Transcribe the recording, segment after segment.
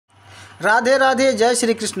Radhe Radhe, Jai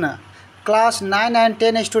Shri Krishna. Class 9 and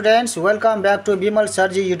 10 students, welcome back to Bimal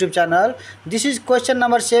Sirji YouTube channel. This is question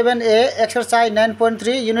number 7a, exercise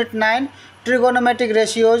 9.3, unit 9, Trigonometric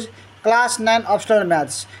Ratios, class 9 optional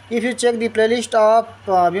maths. If you check the playlist of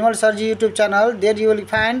Bimal Sirji YouTube channel, there you will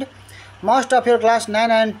find most of your class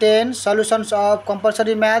 9 and 10 solutions of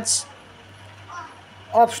compulsory maths,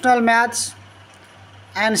 optional maths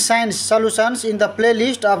and science solutions in the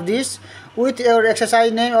playlist of this with your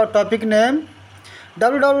exercise name or topic name.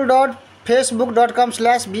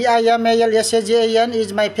 www.facebook.com/bimalsajan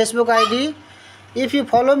is my Facebook ID. If you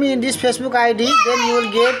follow me in this Facebook ID, then you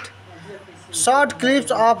will get short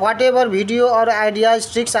clips of whatever video or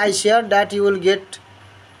ideas, tricks I share, that you will get,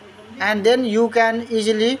 and then you can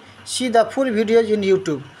easily see the full videos in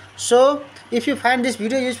YouTube. So if you find this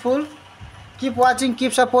video useful, keep watching,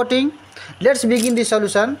 keep supporting. Let's begin the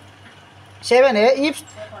solution. 7a, if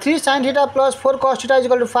 3 sin theta plus 4 cos theta is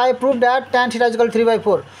equal to 5, prove that tan theta is equal to 3 by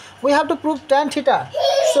 4. We have to prove tan theta.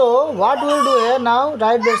 So what we will do here, now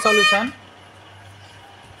write the solution.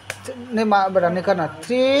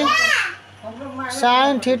 3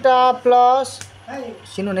 sin theta plus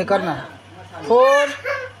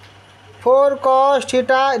 4 cos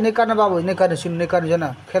theta,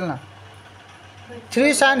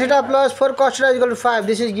 3 sin theta plus 4 cos theta is equal to 5.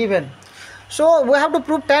 This is given. So we have to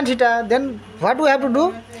prove tan theta. Then what we have to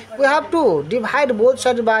do? We have to divide both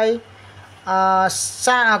sides by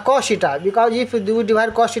cos theta, because if we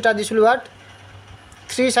divide cos theta, this will be what?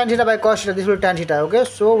 3 sin theta by cos theta, this will be tan theta. Okay,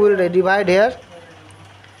 so we will divide here.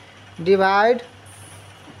 Divide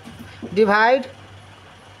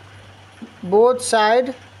both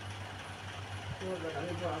sides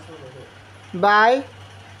by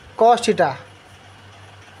cos theta.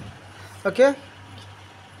 Okay,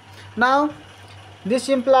 now this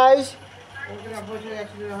implies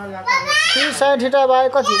 3 sin theta by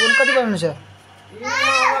कति गर्नु छ?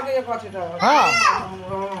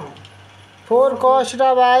 4 cos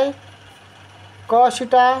theta by cos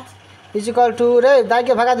theta is equal to, रे दाई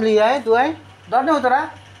के भगा दिली है तू, है डरने होता रहा,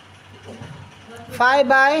 5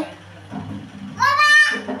 by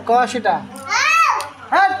cos theta.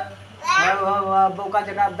 बौका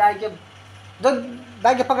जगह दाई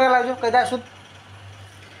के पकड़ ला जो कैदा सुत.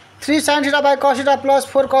 3 sin theta by cos theta plus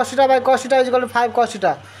 4 cos theta by cos theta is equal to 5 cos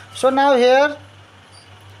theta. So now here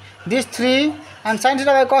this 3 and sin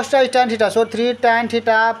theta by cos theta is tan theta. So 3 tan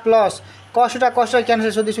theta plus cos theta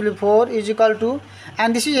cancel. So this will be 4 is equal to,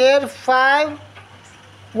 and this is here 5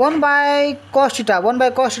 1 by cos theta. 1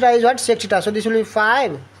 by cos theta is what? Sec theta. So this will be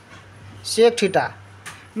 5 sec theta.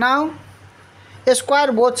 Now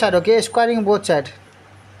square both sides. Okay, squaring both sides.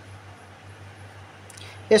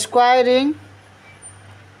 Squaring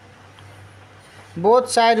both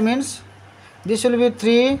side means this will be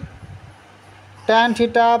 3 tan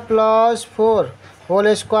theta plus 4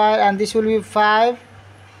 whole square, and this will be 5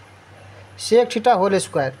 sec theta whole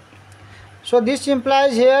square. So this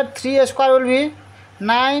implies here 3 square will be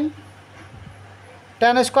 9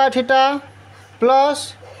 tan square theta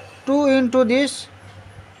plus 2 into this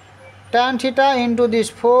tan theta into this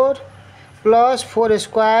 4 plus 4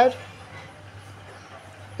 square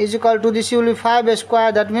is equal to, this will be 5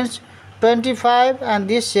 square, that means 25, and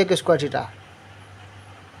this sec square theta.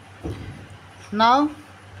 Now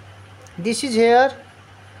this is here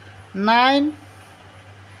 9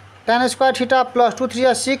 tan square theta plus 2 3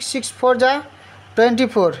 are 6, 6 4 ja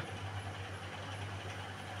 24,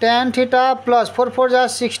 tan theta plus 4 4 ja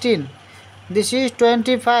 16, this is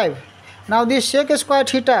 25. Now this sec square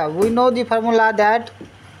theta, we know the formula that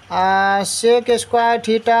sec square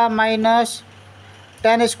theta minus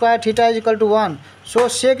tan square theta is equal to 1. So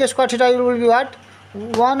sec square theta will be what?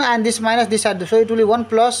 1, and this minus this side, so it will be 1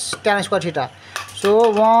 plus tan square theta.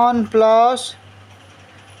 So 1 plus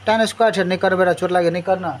tan square theta. नहीं कर बेटा, चोट लगे, नहीं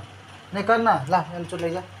करना ला चोट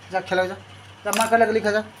लग जा खेलो जा मार्कर लगे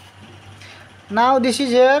लिखा जा. Now this is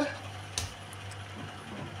here,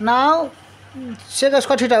 now sec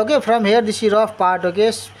square theta. Okay, from here this is rough part.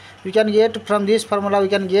 Okay, we can get from this formula, we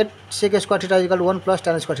can get sec square theta is equal to 1 plus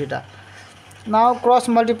tan square theta. Now cross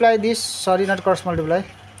multiply this, sorry, not cross multiply,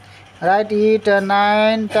 write it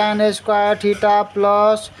 9 tan square theta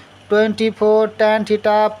plus 24 tan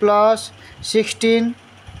theta plus 16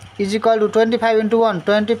 is equal to 25 into 1,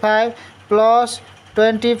 25 plus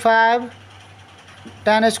 25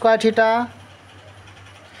 tan square theta.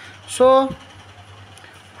 So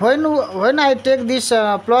when I take this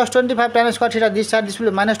plus 25 tan square theta, this side, this will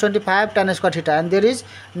be minus 25 tan square theta, and there is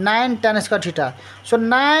 9 tan square theta. So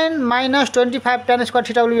 9 minus 25 tan square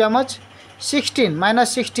theta will be how much? 16,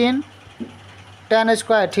 minus 16 tan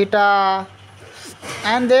square theta,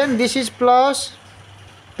 and then this is plus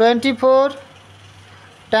 24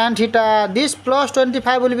 tan theta. This plus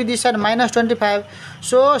 25 will be this side minus 25.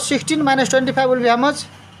 So 16 minus 25 will be how much?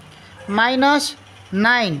 Minus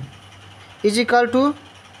 9 is equal to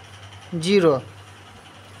 0.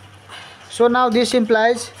 So now this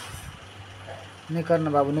implies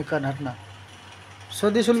so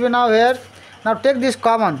this will be now here. Now take this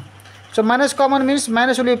common. So minus common means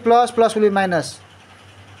minus will be plus, plus will be minus,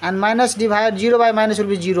 and minus divided 0 by minus will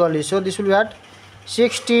be 0 only. So this will be what?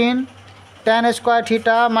 16 tan square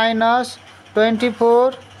theta minus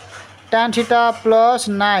 24 tan theta plus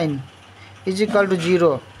 9 is equal to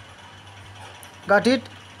 0. Got it?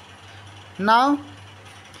 Now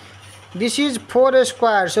this is 4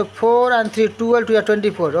 square. So 4 and 3, 12 to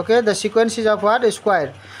 24. Okay, the sequence is of what?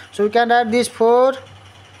 Square. So we can write this 4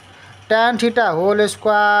 tan theta whole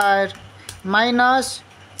square minus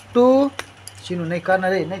 2. चिन्नु नहीं करना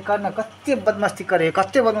रे, नहीं करना. कत्ते बदमाशी करे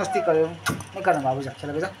नहीं करना बाबू. जा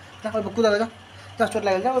चला जा अब कूदा जा चोट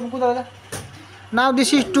लगे जा अब कूदा जा. Now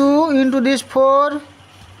this is 2 into this 4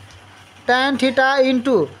 tan theta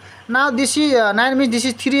into, now this is 9 means this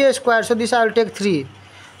is 3 square. So this I will take 3.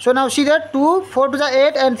 So now see that 2, 4 to the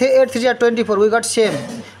 8 and 8 3 are 24. We got same.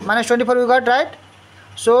 Minus 24 we got, right?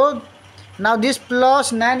 So now this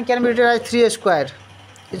plus 9 can be written as 3 square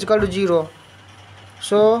is equal to 0.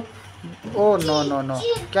 So oh no.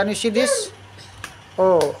 Can you see this?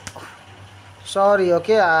 Oh sorry.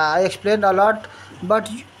 Okay, I explained a lot, but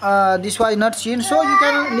this was not seen. So you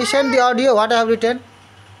can listen the audio what I have written.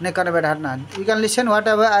 You can listen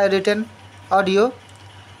whatever I written audio,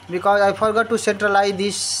 because I forgot to centralize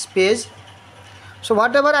this page. So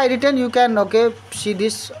whatever I written you can see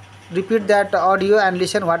this, repeat that audio and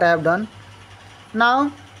listen what I have done.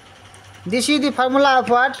 Now this is the formula of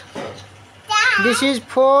what? This is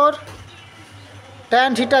 4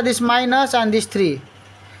 tan theta, this minus, and this 3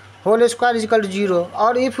 whole square is equal to 0.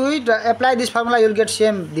 Or if we apply this formula you will get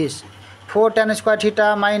same this 4 tan square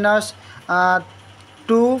theta minus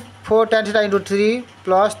 2 4 tan theta into 3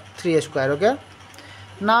 plus 3 square. Okay,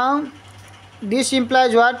 now this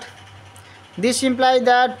implies what? This implies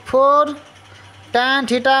that 4 tan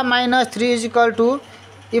theta minus 3 is equal to,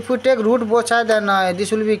 if we take root both sides, then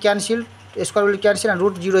this will be cancelled, square will be cancelled, and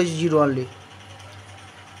root 0 is 0 only.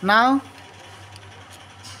 Now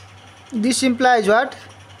this implies what?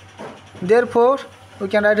 Therefore we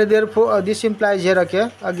can write it, therefore this implies here. Okay,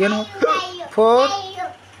 again 4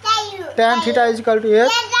 tan theta is equal to 8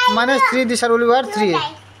 minus 3, this will be what?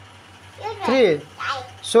 3.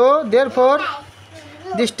 So therefore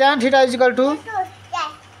this tan theta is equal to,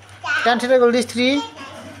 tan theta equal to this 3,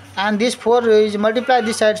 and this 4 is multiply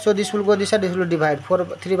this side, so this will go this side, this will divide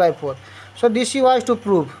 3 by 4. So this was to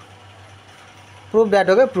prove that.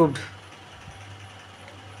 Okay, proved.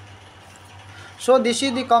 So this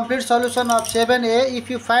is the complete solution of 7a. If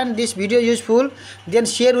you find this video useful, then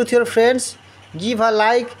share with your friends, give a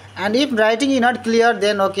like, and if writing is not clear,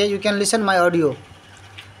 then you can listen my audio,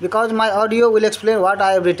 because my audio will explain what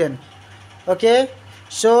I have written. Okay,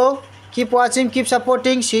 so keep watching, keep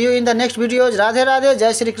supporting. See you in the next videos. Radhe Radhe,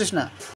 Jai Shri Krishna.